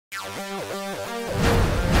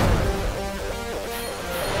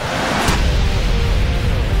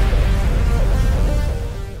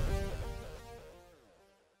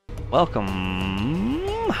Welcome.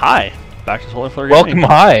 Hi. Back to SolarFlareGaming. Welcome,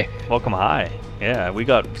 hi. Welcome, hi. Yeah, we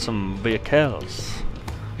got some vehicles.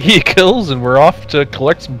 Vehicles, and we're off to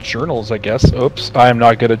collect some journals, I guess. Oops, I am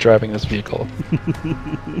not good at driving this vehicle.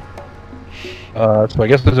 So I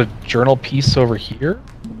guess there's a journal piece over here.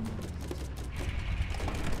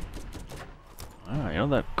 Ah, you know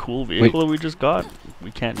that cool vehicle that we just got? We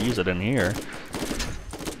can't use it in here.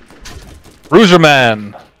 Bruiser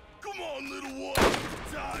Man! Come on, little one.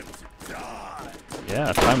 Time to die.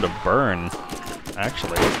 Yeah, time to burn.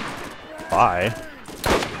 Actually. Bye.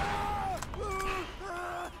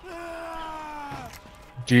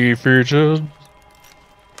 Defeated.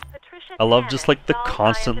 I love just like the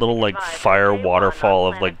constant little like fire waterfall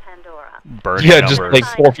of like burning Yeah, numbers. just like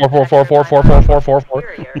 4, 4, 4, 4, 4, 4, 4, 4, 4, 4.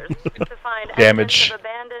 Damage.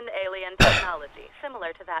 Abandoned alien technology,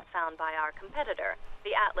 similar to that found by our competitor,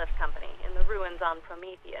 the Atlas Company, in the ruins on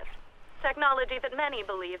Prometheus. Technology that many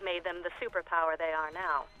believe made them the superpower they are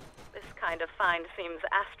now. This kind of find seems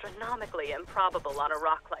astronomically improbable on a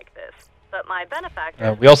rock like this. But my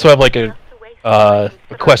benefactor... We also have like a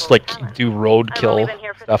request, like do roadkill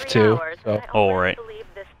stuff too. So. Oh, right.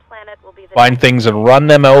 Find things and run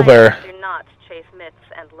them over. Do not chase myths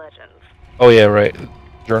and legends. Oh yeah, right.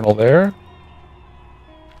 Journal there.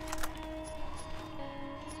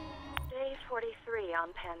 Day 43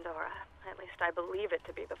 on Pandora. At least I believe it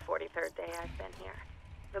to be the 43rd day I've been here.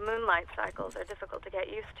 The moonlight cycles are difficult to get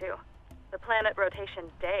used to. The planet rotation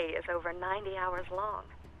day is over 90 hours long.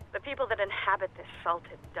 The people that inhabit this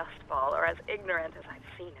salted dust ball are as ignorant as I've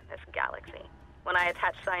seen in this galaxy. When I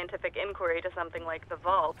attach scientific inquiry to something like the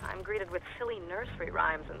vault, I'm greeted with silly nursery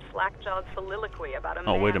rhymes and slack-jawed soliloquy about a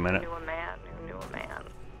man wait a minute. who knew a man who knew a man.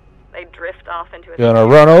 They drift off into a Gonna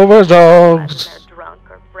run over dogs. they're drunk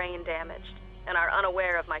or brain damaged and are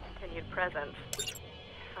unaware of my continued presence. If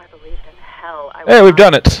I believed in hell, I would Hey, we've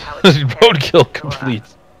done it. Roadkill Roadkill complete.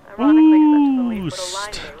 Ironically, such belief would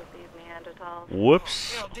align me with these Neanderthals.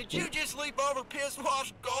 Whoops. Yo, did you just leap over piss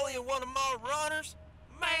wash Gully and one of my runners?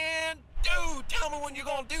 Man, dude, tell me when you're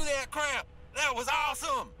gonna do that crap. That was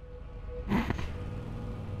awesome.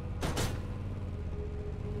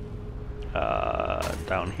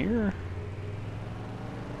 Down here.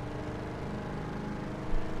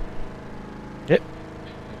 Yep.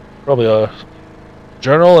 Probably a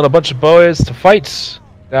journal and a bunch of boys to fight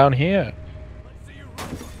down here.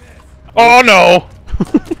 Oh no!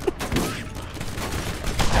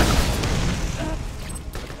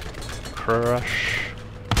 Crush.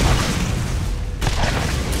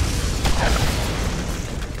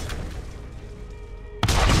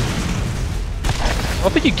 I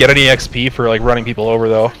don't think you get any XP for like running people over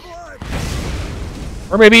though.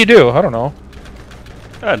 Or maybe you do, I don't know.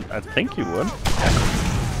 I think you would.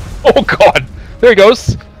 Oh god! There he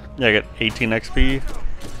goes! Yeah, I get 18 XP.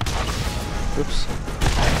 Oops.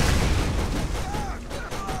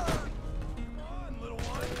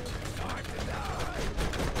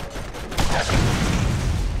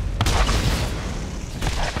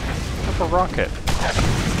 Have a rocket.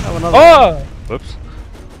 Have another Ah! one. Whoops.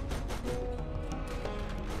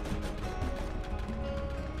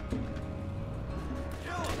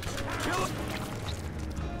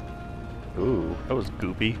 Ooh, that was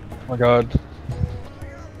goopy. Oh my god.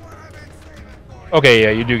 Okay, yeah,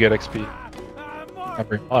 you do get XP. Not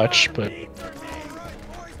very much, but...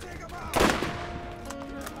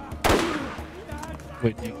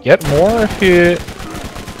 Wait, you get more if you...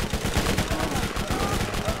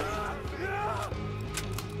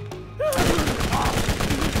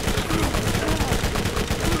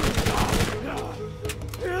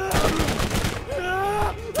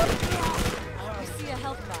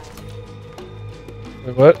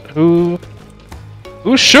 Wait, what?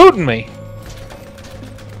 Who's shooting me?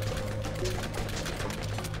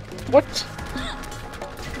 What?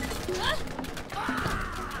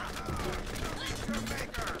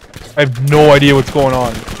 I have no idea what's going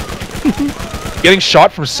on. Getting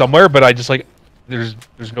shot from somewhere, but I just like there's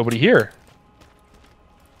nobody here.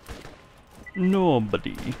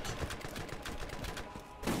 Nobody.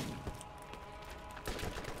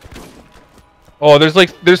 Oh,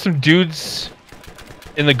 there's some dudes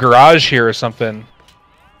in the garage here or something.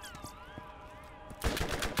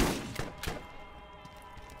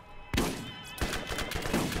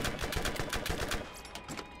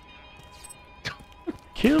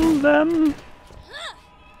 Kill them.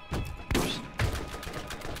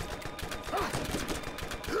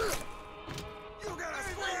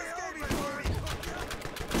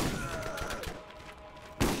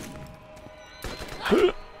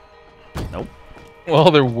 Nope.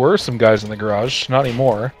 Well, there were some guys in the garage, not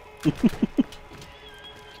anymore.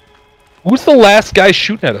 Who's the last guy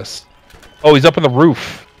shooting at us? Oh, he's up on the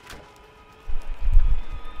roof.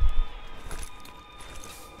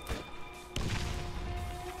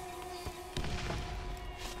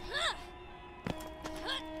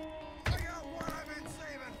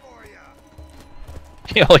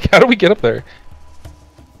 Yeah, like, how do we get up there?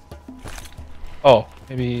 Oh,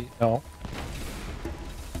 maybe no.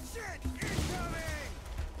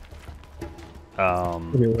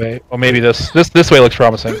 Anyway, well, maybe this way looks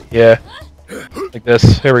promising. Yeah, like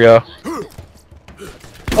this. Here we go.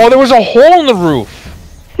 Oh, there was a hole in the roof.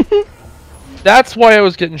 That's why I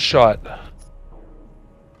was getting shot.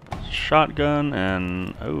 Shotgun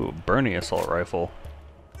and oh, Bernie assault rifle.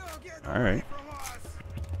 All right.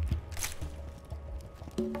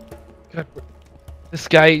 God, this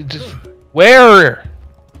guy just where?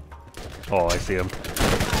 Oh, I see him.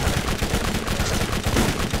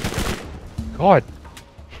 God.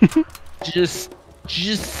 just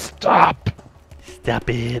stop. Stop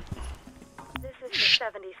it. This is the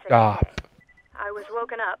 76th. Stop. I was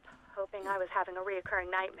woken up, hoping I was having a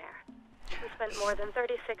reoccurring nightmare. We spent more than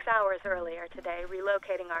 36 hours earlier today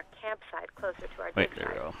relocating our campsite closer to our dig Wait, there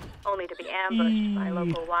we site, go. only to be ambushed by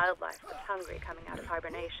local wildlife that's hungry coming out of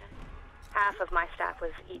hibernation. Half of my staff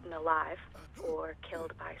was eaten alive, or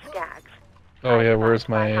killed by skags. Oh yeah, where's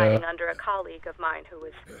my hiding under a colleague of mine who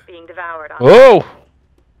was being devoured on. Whoa!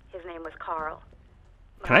 His name was Carl.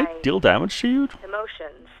 Can I deal damage to you?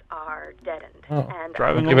 Emotions are deadened, Oh, and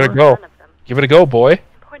driving give it a over? go. none of them. Give it a go, boy. In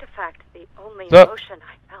point of fact, the only What's up? emotion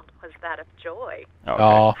I felt was that of joy. Oh, okay.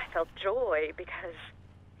 Aw. I felt joy because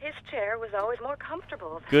his chair was always more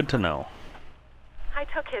comfortable than Good to know. I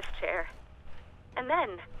took his chair, and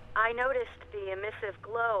then I noticed the emissive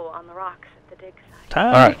glow on the rocks at the dig site. Time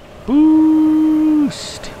All right.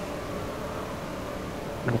 boost.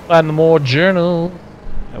 We'll find the more journal.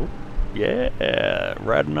 Oh, yeah,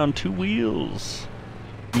 riding on two wheels.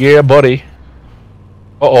 Yeah, buddy.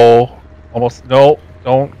 Uh-oh. Almost. No,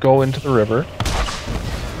 don't go into the river.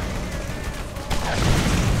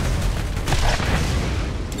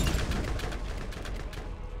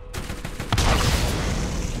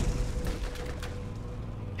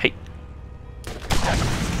 Hey.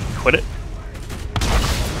 Quit it.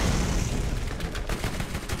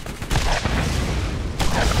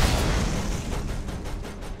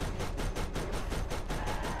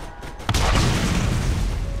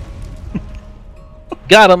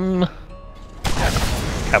 Got him.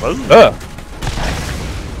 Kaboom.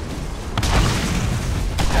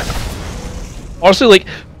 Honestly, like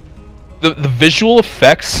the visual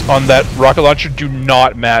effects on that rocket launcher do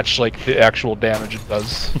not match like the actual damage it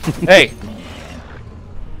does. Hey.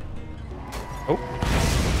 Oh.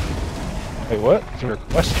 Wait, what? Is there a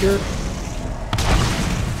quest here?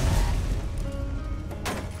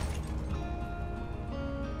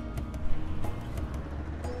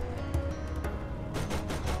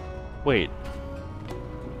 Wait.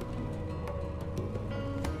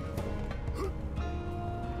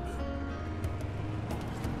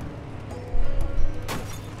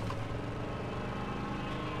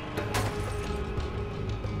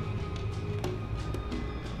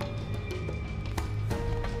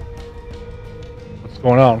 What's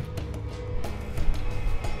going on?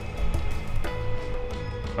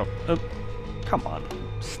 Oh, come on.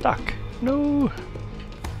 Stuck. No.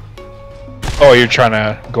 Oh, you're trying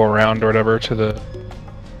to go around or whatever to the...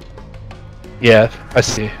 Yeah, I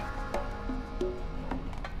see.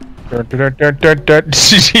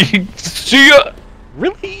 See ya!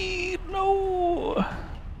 Really? No.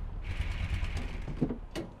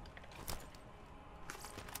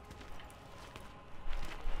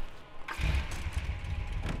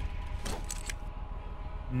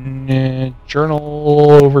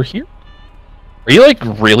 Journal over here? Are you like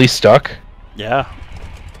really stuck? Yeah.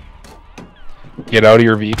 Get out of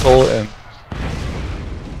your vehicle and...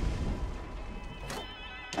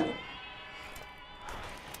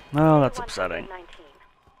 No, that's upsetting. 119.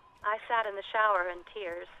 I sat in the shower in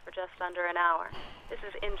tears for just under an hour. This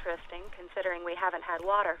is interesting, considering we haven't had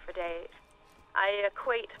water for days. I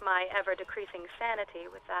equate my ever-decreasing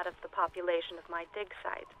sanity with that of the population of my dig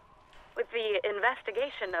site. With the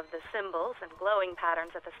investigation of the symbols and glowing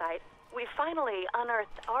patterns at the site, we finally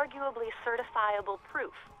unearthed arguably certifiable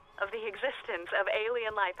proof of the existence of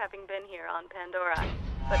alien life having been here on Pandora.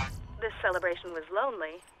 But this celebration was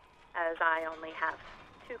lonely, as I only have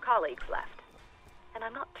 2 colleagues left. And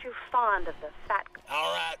I'm not too fond of the fat...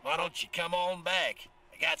 All right, why don't you come on back?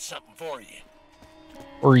 I got something for you.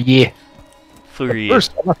 Or yeah. Three.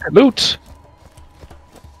 First, I want that loot.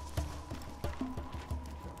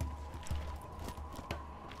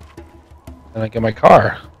 And I get my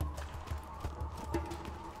car.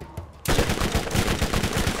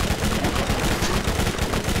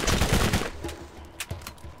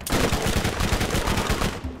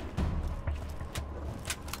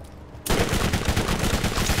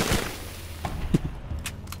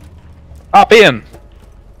 Hop in.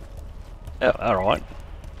 Yeah, alright.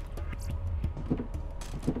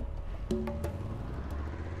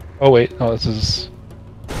 Oh wait, no, this is...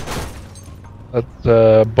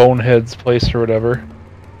 That's Bonehead's place or whatever.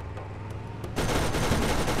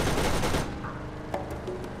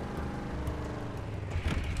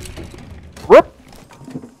 Whoop!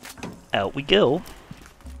 Out we go.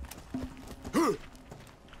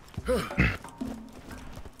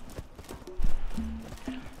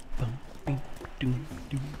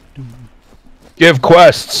 Give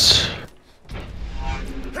quests!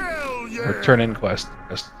 Hell yeah! Or turn in quests.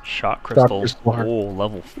 Shot crystal. crystal heart. Oh,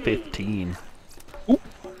 level 15. Ooh,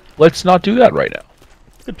 let's not do that right now.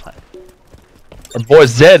 Good plan. Our boy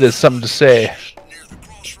Zed has something to say. Near the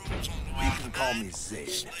crossroads on the way You to can the call mine, me Zed.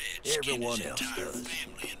 Sledge Everyone skinned else his entire does.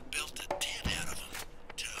 family and built a tent out of them.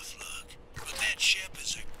 Tough luck. But that Shep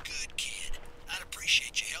is a good kid. I'd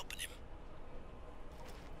appreciate you helping him.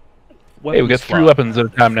 Hey, we got 3 weapons at a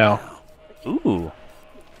time now. Ooh.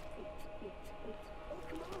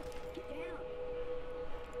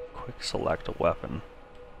 Quick select a weapon.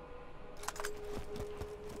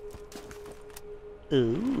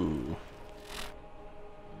 Ooh.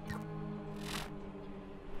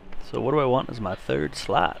 So what do I want as my 3rd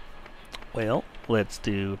slot? Well, let's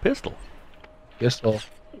do pistol. Pistol.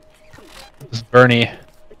 This is Bernie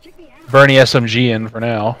SMG in for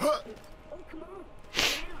now. Don't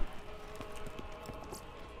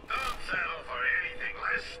settle for anything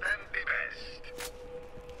less than the best.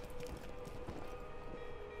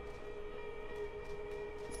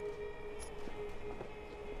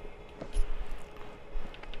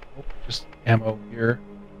 Just ammo here.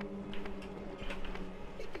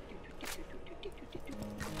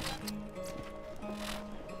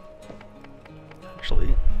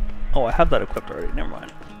 Actually, oh, I have that equipped already. Never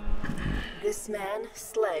mind. This man,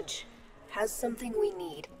 Sledge, has something we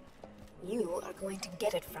need. You are going to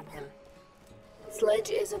get it from him. Sledge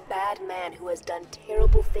is a bad man who has done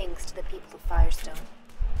terrible things to the people of Firestone.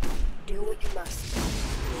 Do what you must.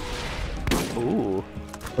 Ooh.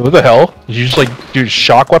 What the hell? Did you just like do a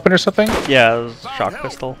shock weapon or something? Yeah, it was shock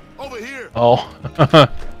pistol. Over here. Oh.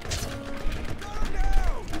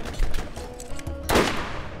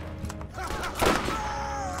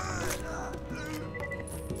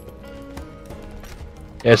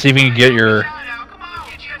 Yeah, see if you can get your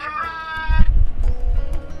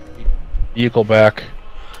vehicle back.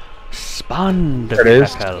 Spawn. There it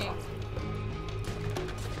is. Hell.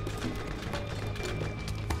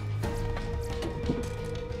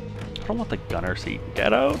 I don't want the gunner seat.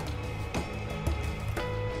 Get out.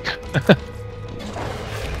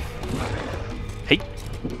 Hey.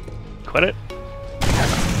 Quit it.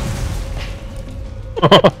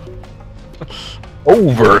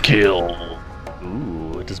 Overkill.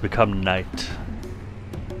 Ooh, it has become night.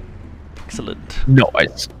 Excellent.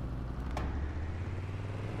 Nice.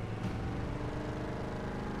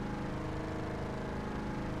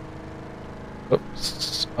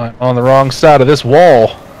 Oops, I'm on the wrong side of this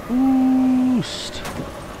wall. Boost.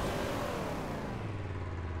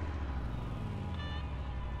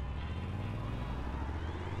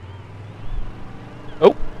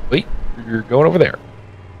 Oh, wait, you're going over there.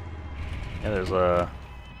 Yeah, there's a...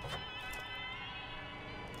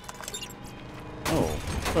 Oh,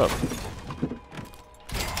 what's up?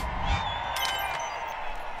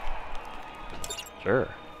 Sure.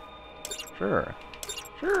 Sure.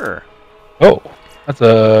 Sure. Oh, that's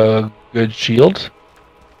a good shield.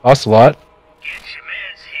 Costs a lot. Get your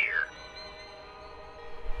meds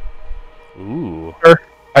here. Ooh. Sure.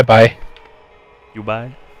 Bye-bye. You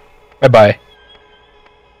buy? Bye-bye.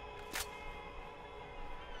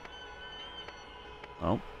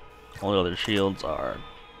 Oh. All the other shields are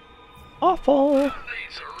awful. Needs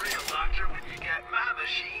a real doctor when you got my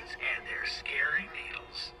machines and their scary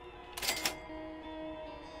needles.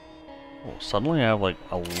 Oh, suddenly I have like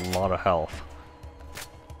a lot of health.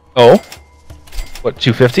 Oh? What,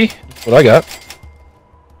 250? That's what I got.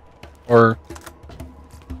 Or...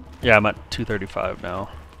 Yeah, I'm at 235 now.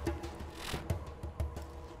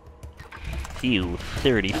 Ew,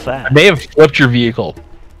 35. I may have flipped your vehicle.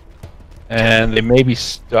 And they may be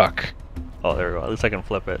stuck. Oh, there we go. At least I can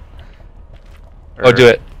flip it. Oh, do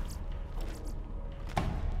it.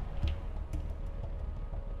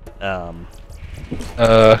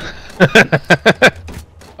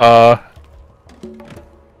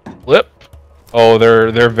 Flip. Oh,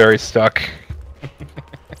 they're very stuck.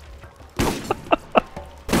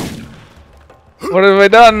 What have I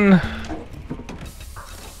done?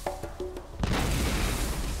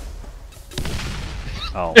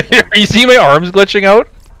 Oh. You see my arms glitching out?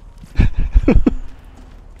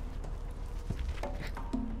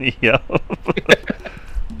 Yeah.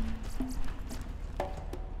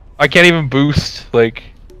 I can't even boost, like...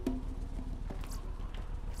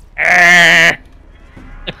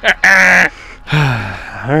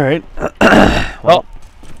 Alright. Well,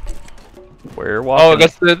 we're walking. oh,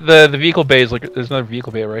 that's the vehicle bay is like... There's another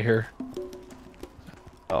vehicle bay right here.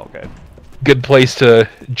 Oh, okay. Good place to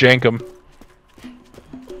jank them.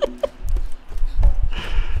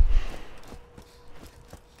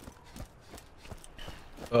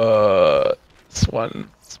 This one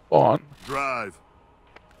spawn. Drive.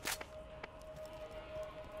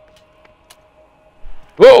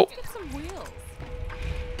 Whoa! Get some wheels.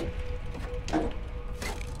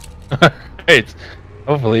 Right.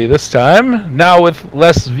 Hopefully this time, now with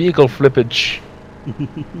less vehicle flippage.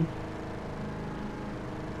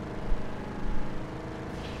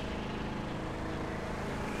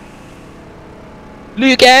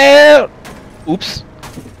 Look out! Oops.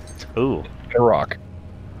 Ooh. A rock.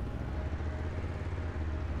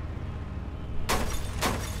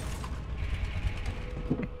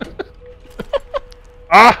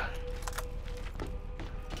 Ah!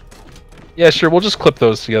 Yeah, sure, we'll just clip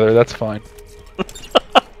those together, that's fine.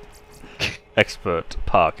 Expert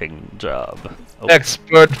parking job. Oh,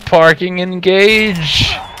 Expert parking engage!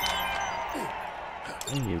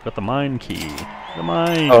 hey, you've got the mine key. The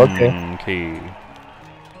mine key.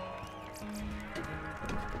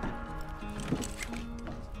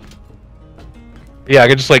 Yeah, I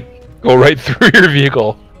could just like go right through your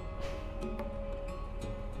vehicle.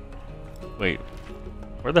 Wait,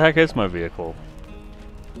 where the heck is my vehicle?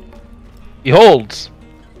 He holds.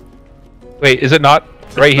 Wait, is it not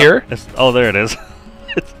right here? Oh, there it is.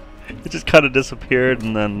 It just kind of disappeared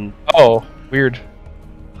and then... Oh, weird.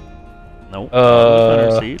 Nope.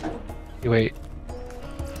 Under seat. Wait.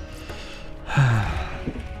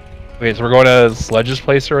 Wait, so we're going to Sledge's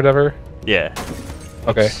place or whatever? Yeah.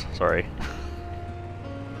 Okay. Oops, sorry.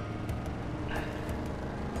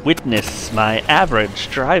 Witness my average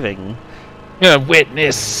driving.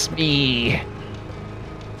 Witness me.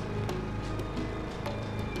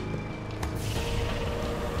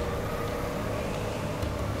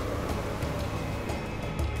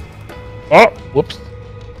 Oh, whoops.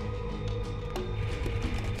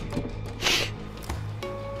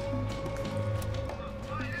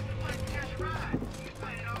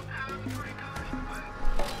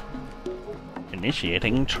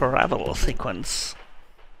 Initiating travel sequence.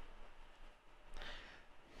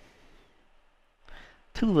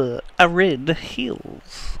 To the arid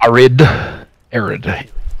hills. Arid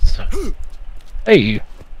hills. Hey,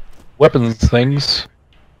 weapons things.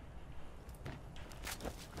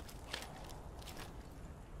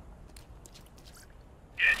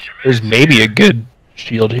 There's maybe a good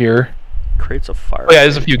shield here. Crates of fire. Oh yeah,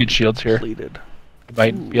 there's a few good shields here. Completed. You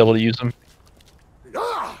might be able to use them.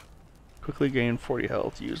 Quickly gain 40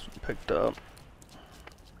 health. Used and picked up.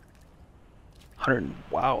 100.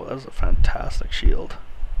 Wow, that's a fantastic shield.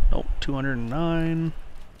 Nope, 209.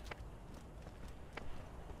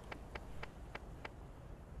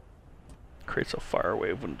 Creates a fire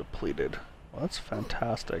wave when depleted. Well, that's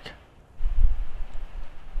fantastic.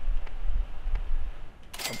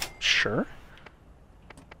 Sure.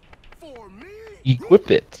 For me.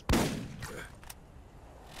 Equip it.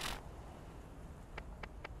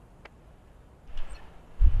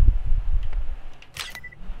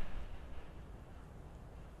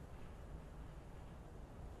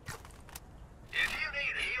 If you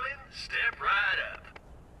need healing, step right up.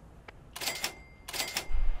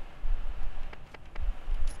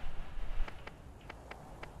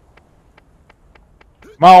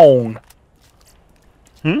 Come on.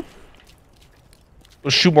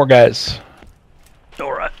 Let's shoot more guys.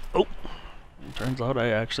 Alright. Oh. Turns out I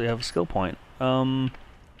actually have a skill point. Yeah,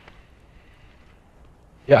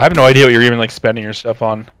 I have no idea what you're even like spending your stuff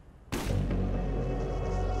on.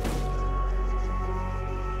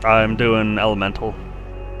 I'm doing elemental.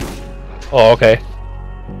 Oh, okay.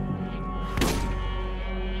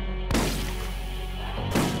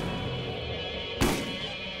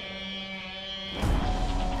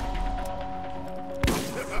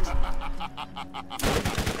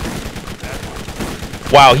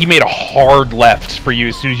 Wow, he made a hard left for you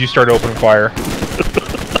as soon as you started opening fire.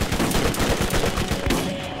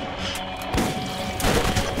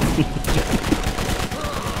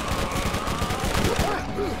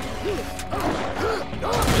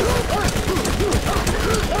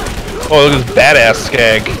 Oh, look at this badass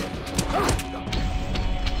skag.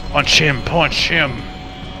 Punch him, punch him.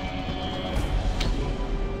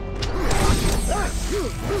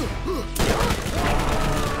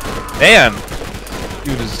 Man.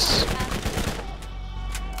 Dude is...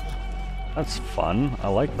 That's fun. I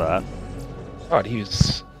like that. God, he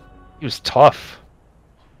was tough.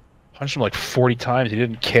 Punched him like 40 times. He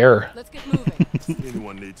didn't care. Let's get moving.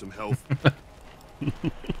 Anyone need some help?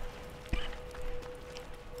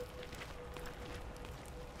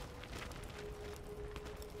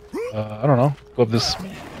 I don't know. Go up this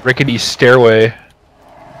rickety stairway.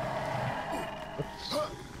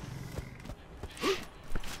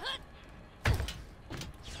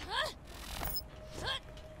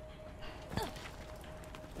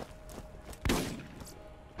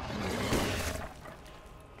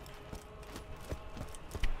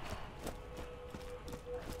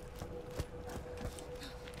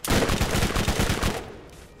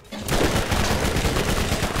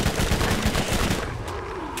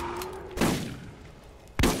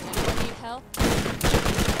 Need help?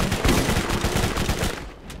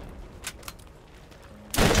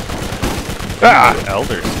 Ah!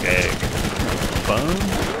 Elder Skag. Fun.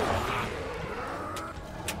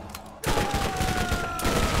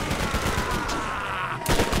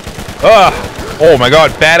 Ah! Oh my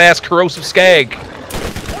god, badass corrosive skag!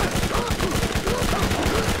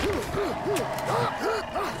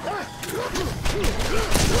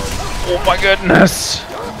 Oh my goodness!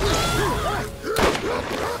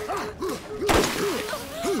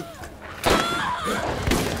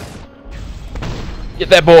 Get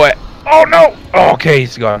that boy! Oh no! Oh, okay,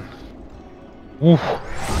 he's gone. Oof.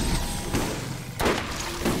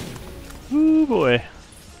 Ooh boy.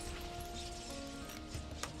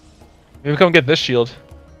 Maybe come get this shield.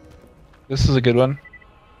 This is a good one.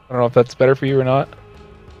 I don't know if that's better for you or not.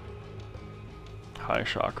 High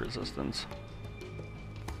shock resistance.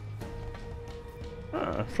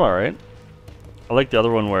 It's alright. I like the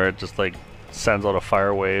other one where it just like sends out a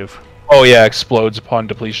fire wave. Oh yeah, explodes upon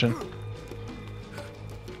depletion.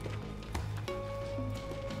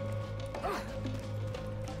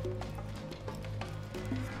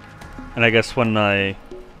 And I guess when I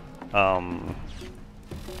come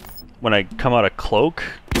out of cloak,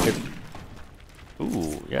 it... Ooh,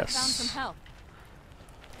 Found some yes. help.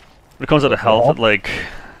 When it comes out of health, it like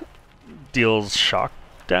deals shock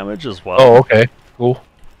damage as well. Oh, okay. Cool.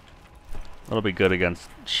 That'll be good against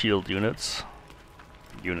shield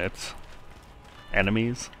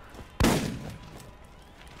enemies.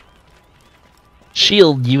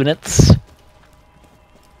 Shield units.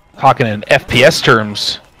 Talking in FPS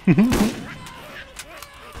terms.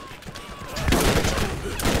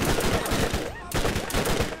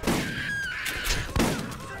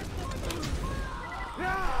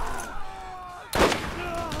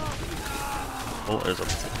 Oh, there's a...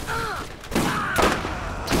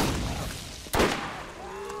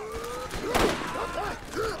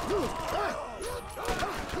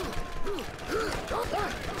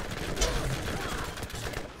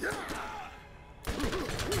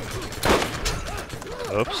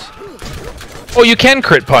 Oops. Oh, you can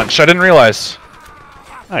crit punch. I didn't realize.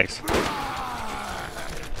 Nice.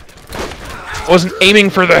 I wasn't aiming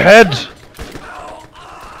for the head.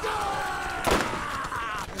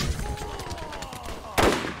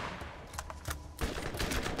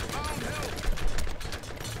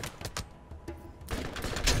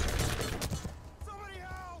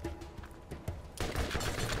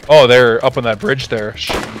 Oh, they're up on that bridge there.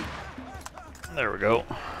 There we go.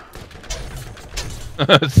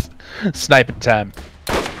 Sniping time.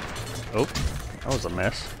 Oh, that was a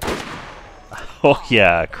mess. Oh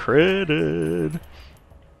yeah, critted.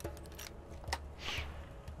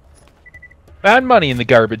 Found money in the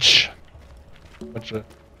garbage. Bunch of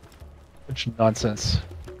nonsense.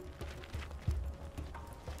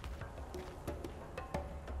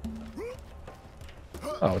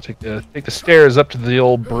 Oh, take the stairs up to the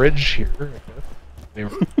old bridge here.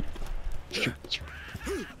 Shoot.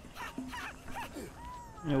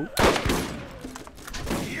 Nope.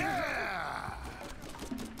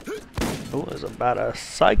 Oh, there's about a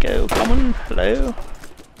psycho coming. Hello.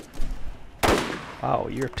 Wow,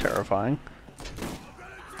 you're terrifying.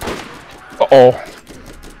 Uh-oh.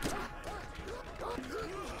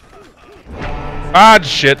 Ah,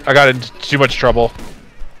 shit. I got into too much trouble.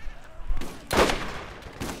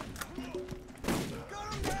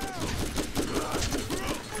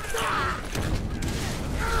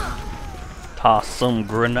 Toss some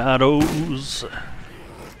granados.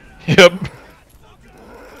 Yep.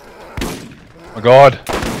 Oh my god.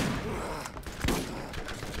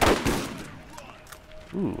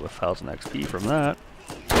 Ooh, 1,000 XP from that.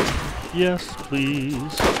 Yes,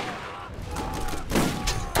 please.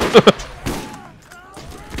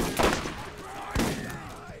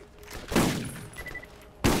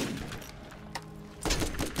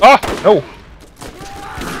 Ah! No!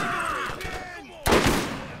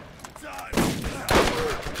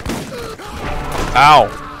 Ow!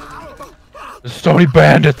 There's so many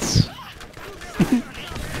bandits!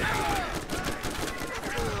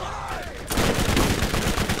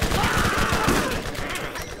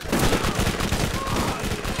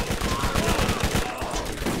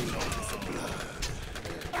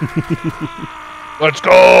 Let's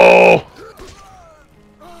go!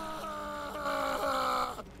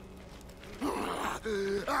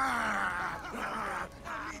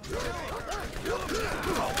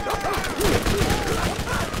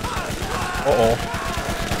 Uh-oh.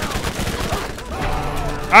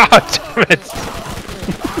 Ah, damn it!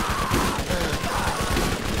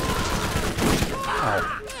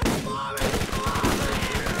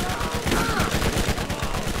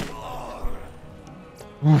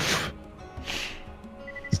 Oof.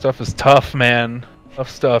 Stuff is tough, man. Tough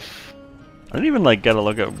stuff. I didn't even like get a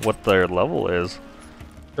look at what their level is.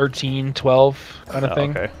 13, 12 kind of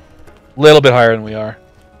thing. Okay. A little bit higher than we are.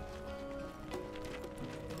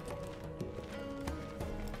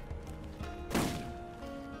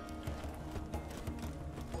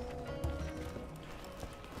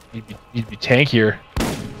 Need to be tankier.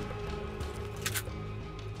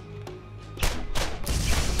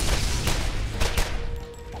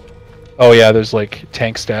 Oh yeah, there's like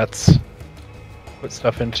tank stats. Put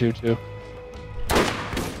stuff into too.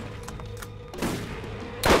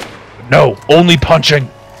 No, only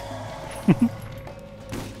punching.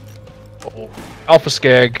 Oh, Alpha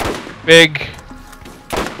Skag, big.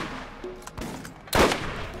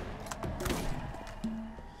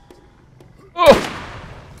 Oh.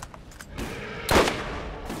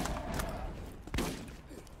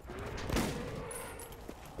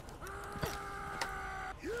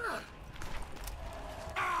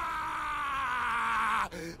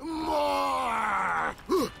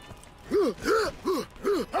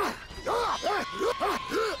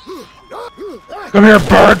 Come here,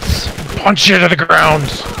 birds! Punch you to the ground!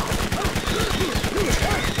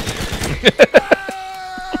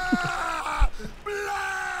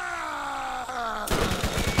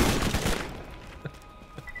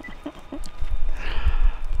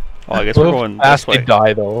 Oh, I guess we're going this way. They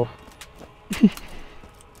die, though.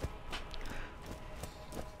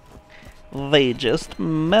 They just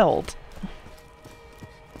melt.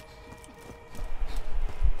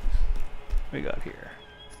 What we got here?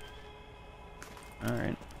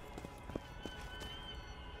 Alright.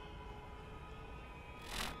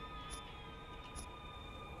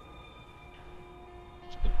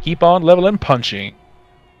 Keep on leveling punching.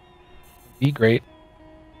 Be great.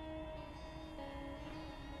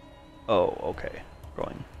 Oh, okay.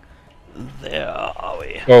 Going there, are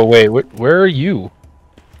we? Oh, wait, where are you?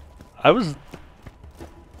 I was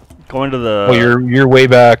going to the... Oh, you're way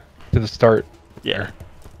back to the start. Yeah.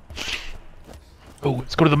 Oh,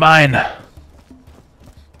 let's go to the mine.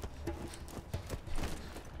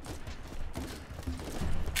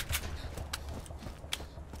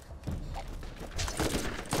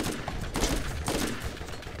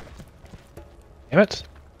 Damn it.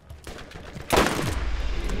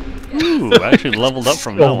 Ooh, I actually leveled up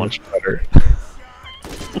from that one. Much better.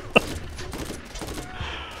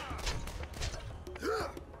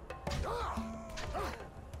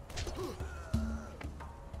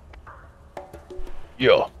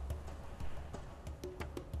 Yeah.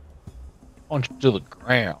 Punch to the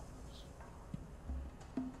ground.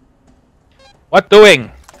 What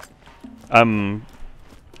doing? I'm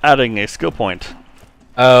adding a skill point.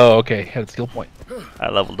 Oh, okay. Had a skill point. I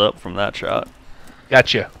leveled up from that shot.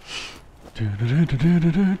 Gotcha.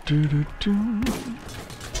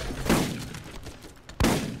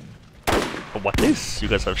 What is? You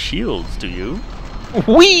guys have shields, do you?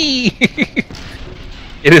 Whee!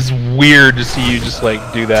 It is weird to see you just like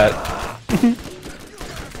do that.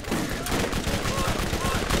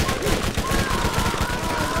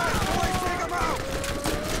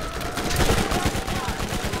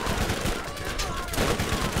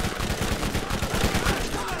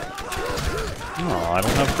 Oh, I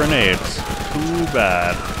don't have grenades. Too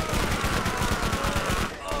bad.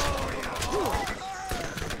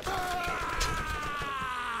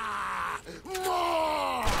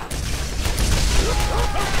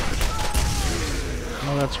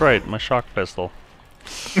 Oh, that's right, my shock pistol.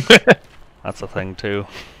 That's a thing too.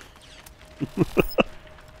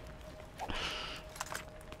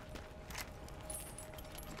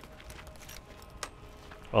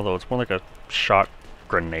 Although it's more like a shock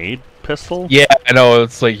grenade pistol. Yeah, I know.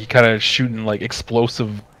 It's like you kind of shooting like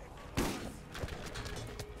explosive.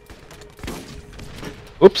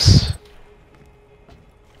 Oops.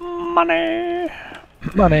 Money.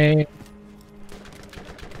 Money.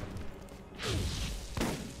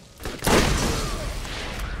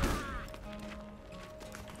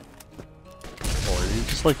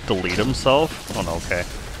 just like delete himself? Oh no, okay.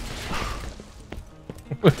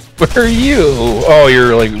 Where are you? Oh,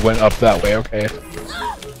 you're like went up that way. Okay.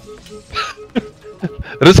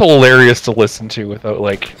 It is hilarious to listen to without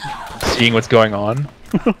like seeing what's going on.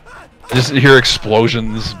 Just hear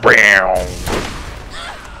explosions. Burn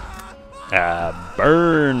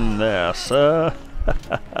this.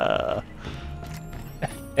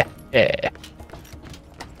 Yeah.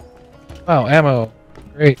 Wow, ammo.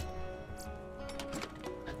 Great.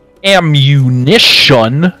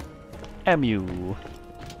 Ammunition. Ammunition.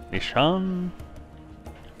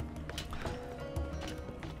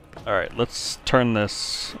 Alright, let's turn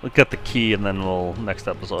this. Look at the key and then we'll next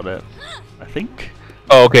episode it. I think.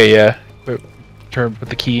 Oh, okay, yeah. Put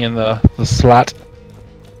the key in the slot.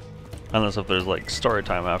 Unless if there's like story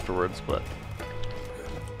time afterwards, but.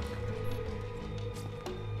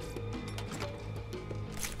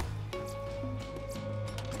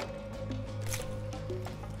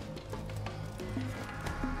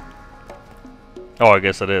 Oh, I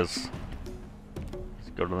guess it is. Let's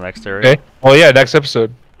go to the next area. Okay. Well, yeah, next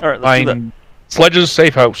episode. Alright, let's do that. Sledge's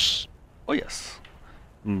safe house. Oh, yes.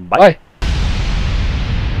 Bye.